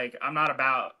 but it's like, I'm not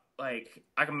about like,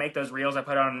 I can make those reels I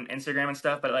put on Instagram and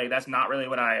stuff, but like, that's not really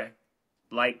what I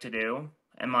like to do.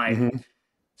 And like,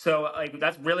 so like,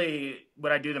 that's really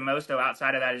what I do the most though.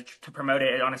 Outside of that is to promote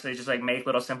it. Honestly, just like make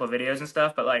little simple videos and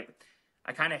stuff. But like,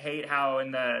 I kind of hate how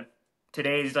in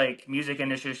today's like music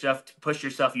industry stuff, to push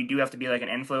yourself, you do have to be like an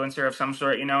influencer of some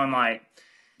sort, you know, and like,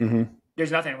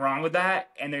 there's nothing wrong with that.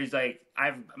 And there's like, I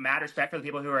have mad respect for the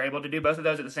people who are able to do both of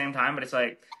those at the same time, but it's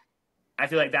like, I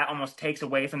feel like that almost takes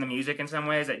away from the music in some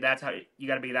ways. Like that's how you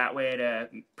got to be that way to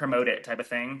promote it type of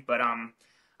thing. But,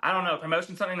 I don't know,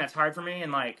 promotion's something that's hard for me.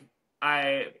 And like,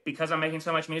 because I'm making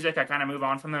so much music, I kind of move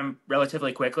on from them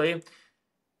relatively quickly.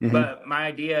 But my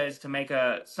idea is to make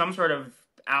some sort of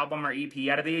album or EP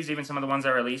out of these, even some of the ones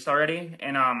I released already,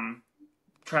 and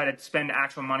try to spend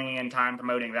actual money and time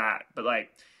promoting that. But like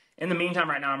in the meantime,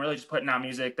 right now, I'm really just putting out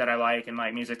music that I like and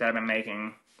like music that I've been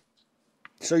making.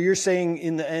 So you're saying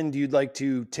in the end, you'd like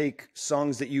to take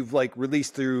songs that you've like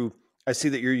released through, I see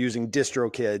that you're using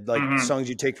DistroKid, like songs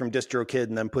you take from DistroKid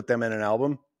and then put them in an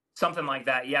album? Something like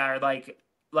that. Yeah. Or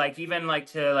like even like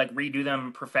to like redo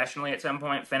them professionally at some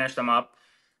point, finish them up.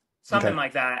 Something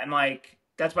like that. And like,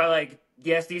 that's why like,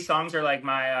 yes, these songs are like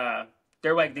my,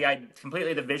 they're like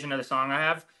completely the vision of the song I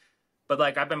have. But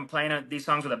like, I've been playing these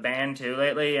songs with a band too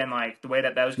lately. And like the way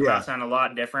that those come out sound a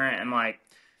lot different. And like,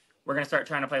 we're going to start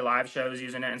trying to play live shows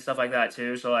using it and stuff like that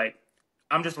too. So like,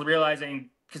 I'm just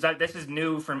realizing, because this is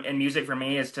new in music for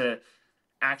me, is to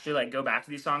actually like go back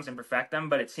to these songs and perfect them.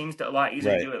 But it seems a lot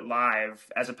easier to do it live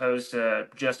as opposed to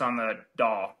just on the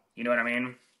DAW. You know what I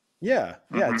mean? Yeah.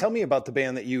 Yeah. Tell me about the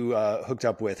band that you hooked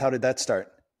up with. How did that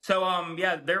start? So,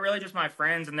 yeah, they're really just my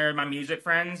friends, and they're my music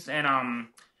friends. And,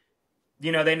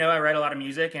 you know, they know I write a lot of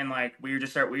music, and like, we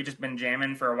just been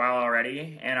jamming for a while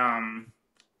already, and,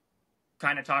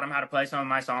 kind of taught them how to play some of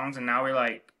my songs. And now we're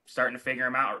like starting to figure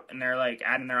them out, and they're like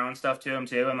adding their own stuff to them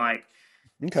too. And like,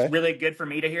 it's really good for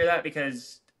me to hear that,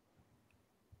 because,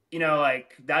 you know,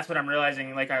 like that's what I'm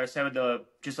realizing. Like I was said, with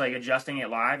just like adjusting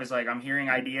it live is like, I'm hearing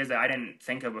ideas that I didn't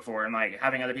think of before. And like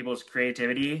having other people's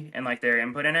creativity and like their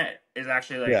input in it is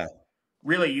actually like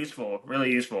really useful,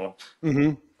 really useful.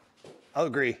 I'll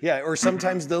agree. Yeah. Or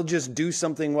sometimes they'll just do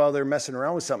something while they're messing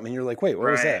around with something. And you're like, wait,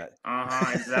 what was that?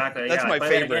 Exactly. That's Yeah. my Play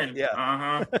that favorite. again.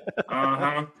 Yeah.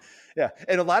 Uh-huh. Yeah.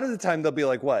 And a lot of the time they'll be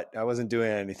like, what? I wasn't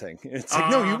doing anything. It's like,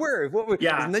 no, you were.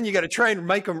 Yeah. And then you got to try and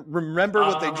make them remember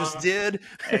what they just did.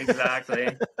 Exactly.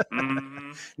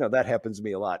 No, that happens to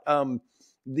me a lot.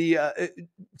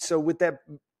 So with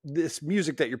this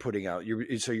music that you're putting out,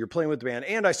 you're playing with the band,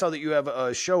 and I saw that you have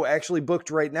a show actually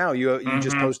booked right now. You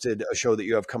just posted a show that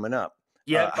you have coming up.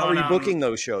 Yeah. How are you booking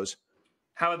those shows?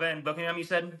 How I've been booking them, you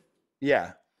said?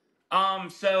 Yeah.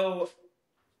 So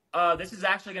this is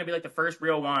actually going to be like the first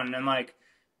real one. And like,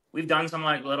 we've done some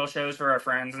like little shows for our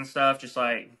friends and stuff, just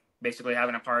like basically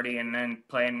having a party and then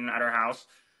playing at our house.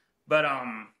 But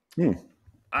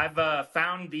I've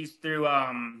found these through,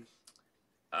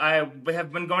 I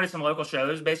have been going to some local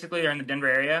shows basically. They're in the Denver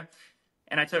area.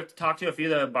 And I talked to a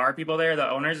few of the bar people there, the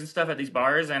owners and stuff at these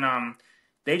bars. And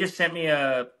they just sent me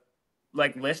a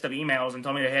like list of emails and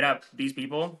told me to hit up these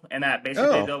people, and that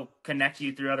basically they'll connect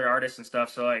you through other artists and stuff.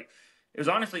 So like, it was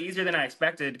honestly easier than I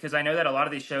expected, because I know that a lot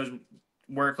of these shows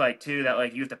work like too, that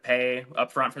like you have to pay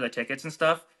up front for the tickets and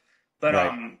stuff.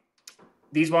 But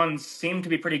these ones seem to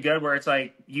be pretty good, where it's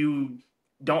like you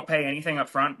don't pay anything up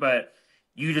front, but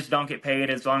you just don't get paid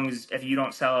as long as if you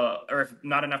don't sell, or if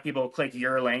not enough people click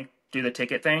your link, do the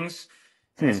ticket things.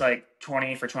 And it's like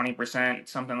 20 for 20%,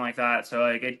 something like that. So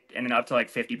like it ended up to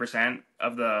like 50%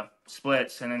 of the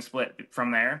splits, and then split from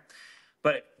there.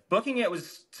 But booking it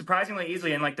was surprisingly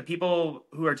easy, and like the people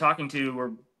who are talking to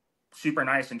were super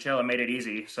nice and chill and made it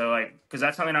easy. So like, because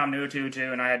that's something I'm new to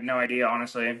too, and I had no idea,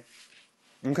 honestly.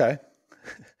 Okay.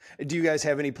 Do you guys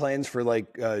have any plans for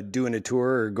like doing a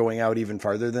tour or going out even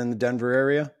farther than the Denver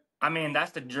area? I mean,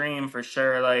 that's the dream for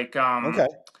sure. Like,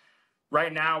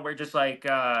 right now we're just like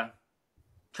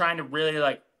trying to really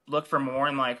like look for more,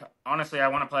 and like honestly I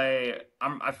want to play,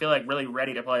 I feel like really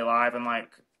ready to play live, and like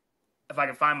if I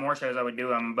could find more shows I would do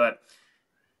them, but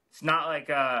it's not like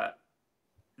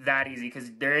that easy, because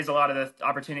there is a lot of the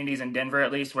opportunities in Denver,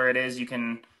 at least, where it is you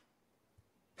can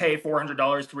pay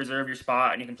 $400 to reserve your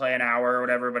spot and you can play an hour or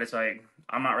whatever, but it's like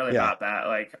I'm not really about that.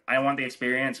 Like, I want the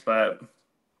experience, but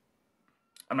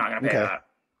I'm not gonna pay that.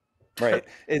 Right.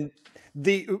 And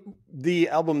the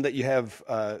album that you have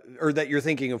or that you're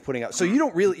thinking of putting out, so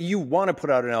you want to put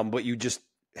out an album, but you just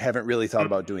haven't really thought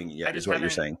about doing it yet, is what you're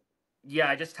saying? Yeah,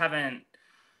 I just haven't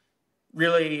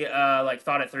really like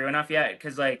thought it through enough yet,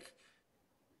 because like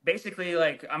basically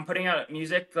like I'm putting out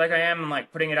music like I am, and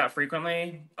like putting it out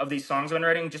frequently of these songs I've been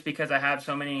writing, just because I have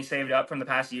so many saved up from the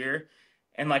past year,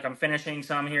 and like I'm finishing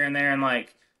some here and there, and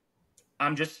like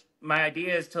my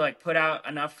idea is to like put out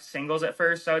enough singles at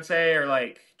first, I would say, or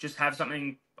like just have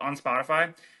something on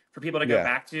Spotify for people to go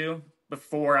back to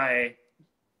before I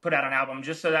put out an album,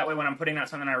 just so that way when I'm putting out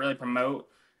something I really promote,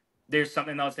 there's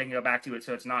something else they can go back to it,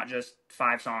 so it's not just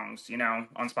 5 songs,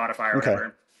 on Spotify or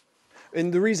whatever.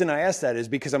 And the reason I ask that is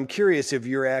because I'm curious if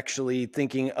you're actually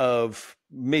thinking of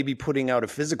maybe putting out a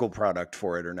physical product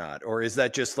for it or not, or is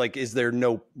that just like, is there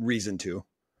no reason to?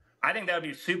 I think that would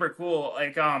be super cool.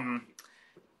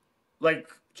 Like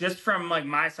just from like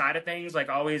my side of things, like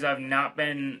always I've not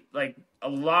been like, a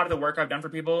lot of the work I've done for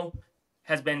people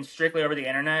has been strictly over the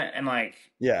internet and like,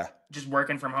 just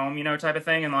working from home, type of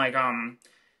thing. And like,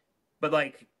 but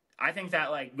like, I think that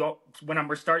like when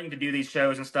we're starting to do these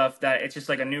shows and stuff, that it's just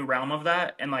like a new realm of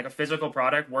that. And like a physical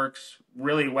product works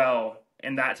really well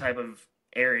in that type of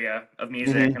area of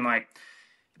music. And like,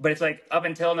 but it's like up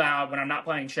until now when I'm not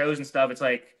playing shows and stuff, it's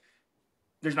like,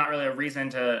 there's not really a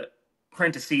reason to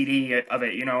print a CD of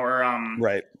it,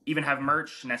 or even have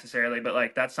merch necessarily. But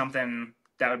like, that's something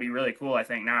that would be really cool, I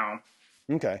think, now.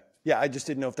 Okay. Yeah. I just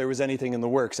didn't know if there was anything in the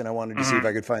works, and I wanted to see if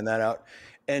I could find that out.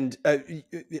 And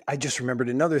I just remembered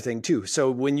another thing too.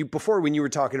 So when you were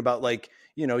talking about like,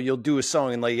 you'll do a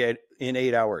song in like in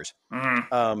 8 hours,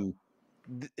 and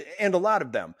a lot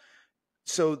of them.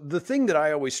 So the thing that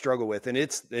I always struggle with,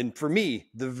 and for me,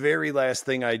 the very last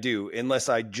thing I do, unless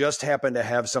I just happen to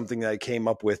have something that I came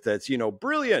up with that's,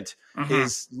 brilliant,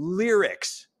 is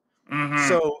lyrics.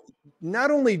 So not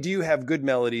only do you have good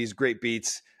melodies, great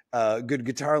beats, good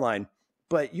guitar line,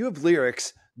 but you have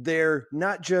lyrics. They're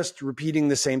not just repeating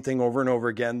the same thing over and over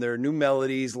again. There are new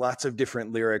melodies, lots of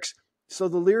different lyrics. So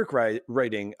the lyric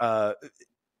writing,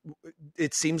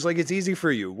 it seems like it's easy for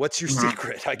you. What's your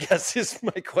secret, I guess, is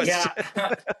my question.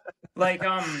 Yeah. Like,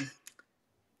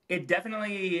 it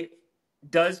definitely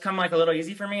does come like a little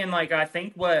easy for me. And like, I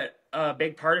think what a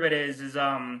big part of it is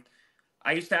I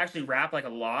used to actually rap like a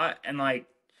lot, and like,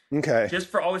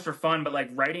 just always for fun, but like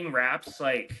writing raps,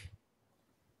 like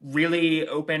really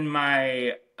opened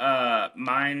my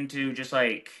mind to just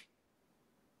like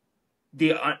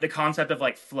the concept of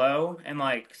like flow and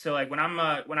like, so like when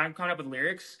I'm coming up with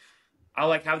lyrics, I'll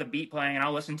like have the beat playing and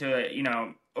I'll listen to it, you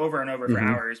know, over and over for Hmm.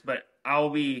 hours, but I'll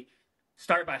be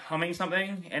start by humming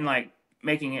something and like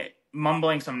making it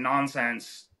mumbling some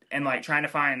nonsense and like trying to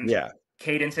find Yeah.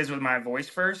 cadences with my voice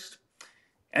first.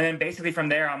 And then basically from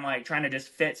there I'm like trying to just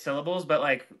fit syllables, but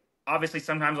like obviously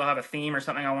sometimes I'll have a theme or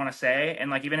something I want to say, and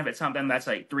like even if it's something that's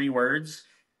like 3 words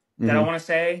that I Hmm. want to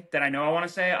say, that I know I want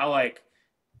to say, I'll like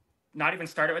not even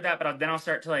start it with that, but then I'll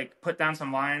start to like put down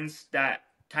some lines that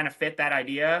kind of fit that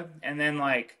idea. And then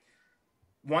like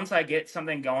once I get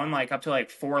something going, like up to like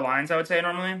 4 lines, I would say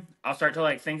normally, I'll start to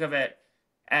like think of it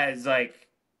as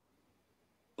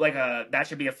like a that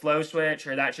should be a flow switch,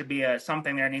 or that should be a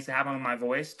something there needs to happen with my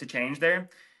voice to change there. And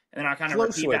then I'll kind of Flow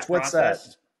repeat switch. that What's that?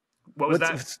 process. What was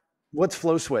that? What's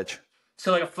flow switch?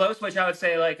 So like a flow switch, I would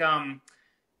say like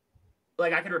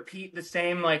I could repeat the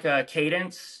same like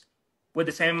cadence with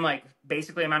the same like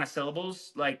basically amount of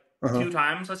syllables like Uh-huh. 2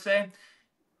 times, let's say,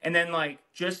 and then like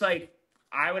just like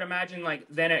I would imagine like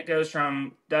then it goes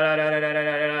from da da da da da da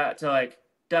da da to like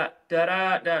da da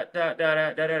da da da da da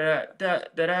da da da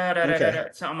da da da da Okay.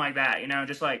 da, something like that, you know,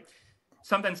 just like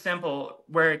something simple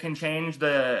where it can change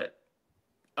the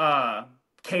uh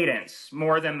cadence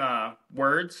more than the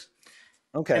words.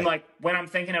 And Okay. like when I'm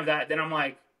thinking of that, then I'm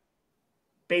like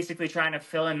basically trying to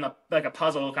fill in the like a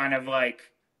puzzle, kind of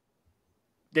like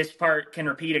this part can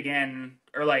repeat again,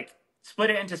 or like split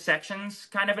it into sections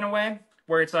kind of in a way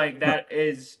where it's like Huh. that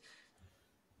is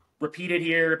repeated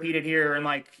here, and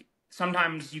like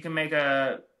sometimes you can make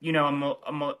a, you know,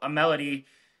 a melody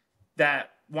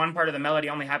that one part of the melody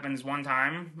only happens 1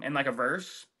 time in like a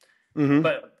verse, Hmm.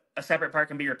 but a separate part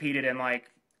can be repeated, and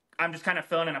like I'm just kind of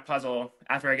filling in a puzzle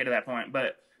after I get to that point.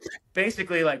 But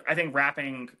basically like I think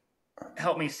rapping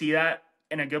helped me see that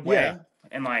in a good Yeah. way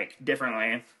and like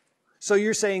differently. So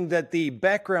you're saying that the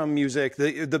background music,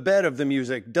 the bed of the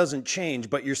music doesn't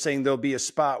change, but you're saying there'll be a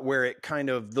spot where it kind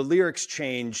of the lyrics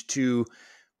change to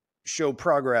show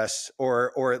progress,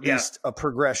 or at Yeah. least a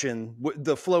progression.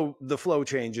 The flow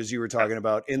changes you were talking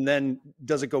about, and then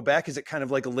does it go back? Is it kind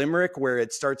of like a limerick where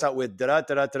it starts out with da da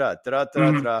da da da da da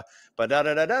da Mm-hmm. da ba da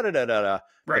da da da da da da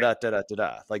ba Right. da da da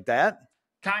da like that?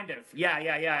 Kind of. Yeah,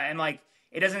 yeah, yeah. And like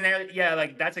it doesn't yeah,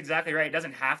 like that's exactly right. It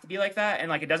doesn't have to be like that, and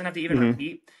like it doesn't have to even Hmm.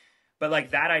 repeat. But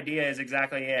like that idea is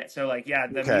exactly it. So like yeah,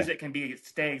 the Okay. music can be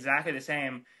stay exactly the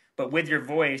same, but with your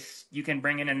voice, you can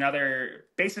bring in another,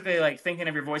 basically like thinking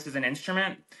of your voice as an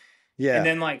instrument. And Yeah.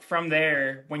 then like from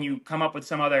there, when you come up with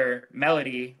some other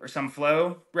melody or some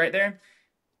flow right there,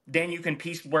 then you can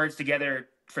piece words together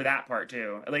for that part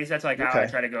too. At least that's like how I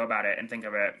Okay. try to go about it and think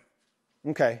of it.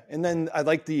 Okay. And then I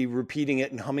like the repeating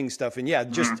it and humming stuff. And yeah,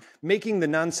 Hmm. just making the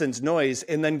nonsense noise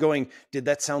and then going, did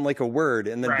that sound like a word?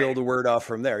 And then Right. build a word off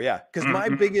from there. Yeah. Because my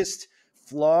Hmm. biggest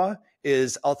flaw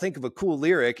is I'll think of a cool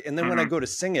lyric. And then when I Hmm. go to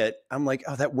sing it, I'm like,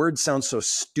 oh, that word sounds so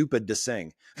stupid to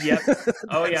sing. Yep.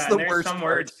 Oh That's yeah, and the there's worst some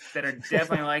part. words that are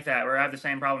definitely like that where I have the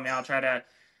same problem. Yeah,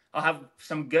 I'll have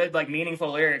some good like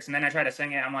meaningful lyrics, and then I try to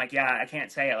sing it. I'm like, yeah, I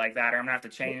can't say it like that, or I'm gonna have to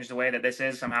change the way that this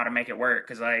is somehow to make it work.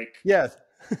 Because like Yeah.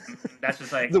 that's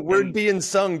just like The word been being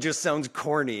sung just sounds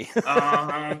corny.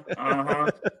 uh-huh,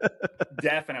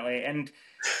 definitely. And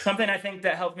something I think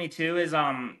that helped me too is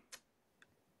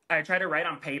I try to write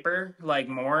on paper like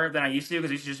more than I used to,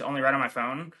 because I used to just only write on my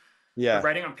phone. But Yeah.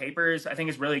 writing on papers, I think,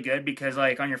 is really good, because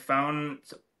like on your phone,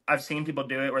 I've seen people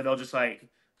do it where they'll just like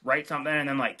write something and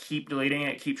then like keep deleting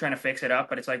it, keep trying to fix it up.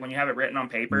 But it's like when you have it written on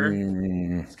paper,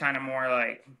 Mm. it's kind of more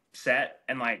like set,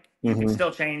 and like you can Hmm.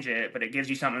 still change it, but it gives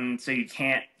you something so you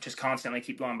can't just constantly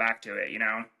keep going back to it, you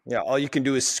know? Yeah. All you can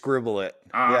do is scribble it.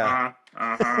 Uh Yeah. huh.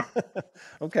 Uh huh.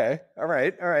 Okay. All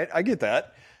right. All right. I get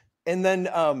that. And then,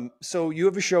 so you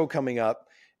have a show coming up,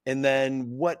 and then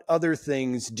what other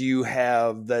things do you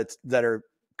have that are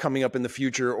coming up in the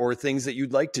future, or things that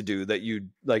you'd like to do that you'd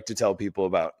like to tell people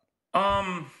about?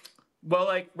 Um, well,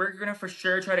 like we're gonna for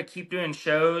sure try to keep doing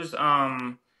shows.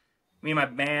 Me and my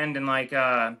band, and like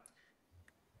in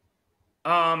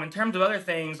terms of other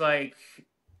things, like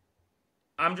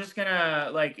I'm just gonna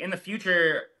like in the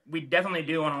future we definitely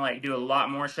do want to like do a lot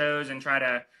more shows and try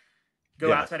to go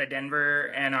Yeah. outside of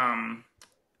Denver and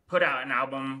put out an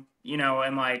album, you know,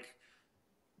 and like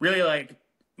really like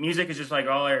music is just like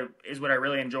is what I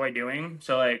really enjoy doing.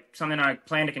 So like something I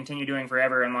plan to continue doing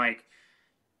forever, and like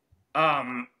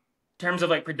in terms of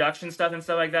like production stuff and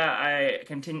stuff like that, I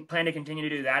plan to continue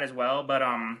to do that as well. But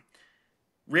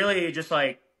really just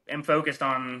like am focused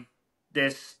on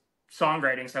this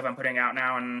songwriting stuff I'm putting out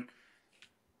now. And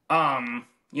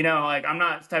you know, like I'm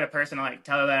not the type of person to like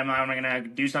tell them I'm gonna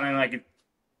do something like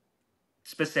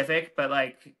specific, but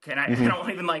like, I don't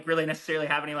even like really necessarily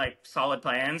have any like solid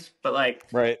plans, but like,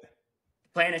 Right.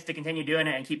 plan is to continue doing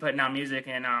it and keep putting out music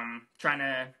and trying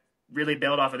to really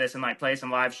build off of this and like play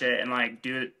some live shit and like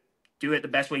do it the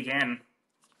best we can.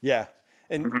 Yeah.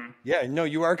 And yeah, no,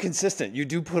 you are consistent. You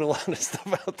do put a lot of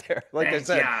stuff out there. Like Thanks.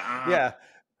 I said. Yeah. Yeah.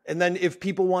 And then if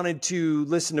people wanted to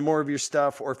listen to more of your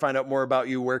stuff or find out more about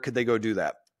you, where could they go do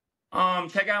that?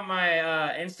 Check out my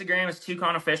Instagram. It's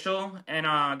Toucan Official, and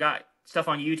got stuff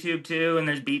on YouTube too, and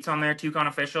there's beats on there, Toucan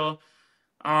Official.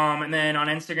 And then on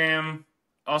Instagram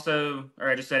also, or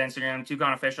I just said Instagram,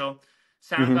 Toucan Official.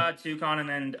 SoundCloud Toucan, and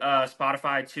then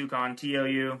Spotify Toucan,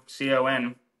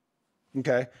 Toucon.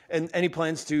 Okay. And any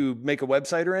plans to make a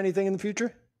website or anything in the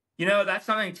future? You know, that's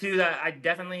something too that I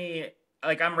definitely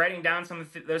like. I'm writing down some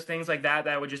of those things like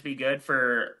that would just be good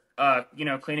for you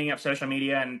know, cleaning up social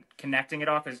media and connecting it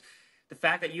all. Because the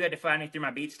fact that you had to find me through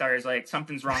my BeatStars, like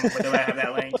something's wrong with the way I have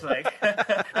that link. Like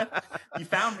you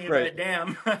found me, right. But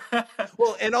damn.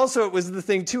 Well, and also it was the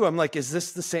thing too. I'm like, is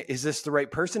this the same? Is this the right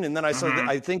person? And then I saw that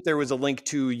I think there was a link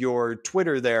to your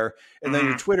Twitter there, and then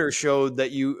your Twitter showed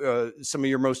that you some of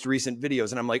your most recent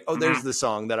videos, and I'm like, oh, there's the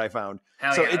song that I found.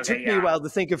 Hell so yeah, it took me a while to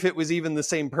think if it was even the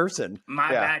same person.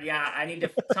 My bad. Yeah, I need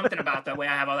to something about the way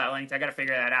I have all that linked. I got to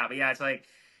figure that out. But yeah, it's like.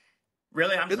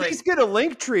 Really, I'm at like, least get a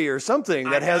link tree or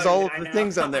something that has all of the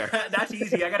things on there. That's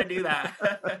easy. I got to do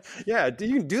that. Yeah,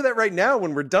 you can do that right now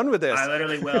when we're done with this. I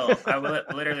literally will.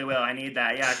 Literally will. I need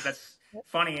that. Yeah, that's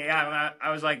funny. Yeah, I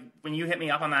was like, when you hit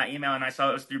me up on that email and I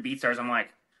saw it was through BeatStars, I'm like,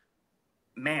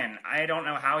 man, I don't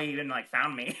know how he even like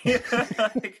found me.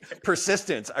 Like,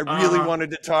 persistence. I really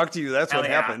wanted to talk to you. That's what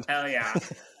happened. Hell yeah.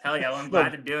 Hell yeah. Well, I'm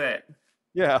glad to do it.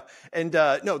 Yeah. And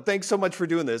no, thanks so much for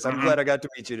doing this. I'm glad I got to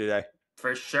meet you today.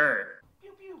 For sure.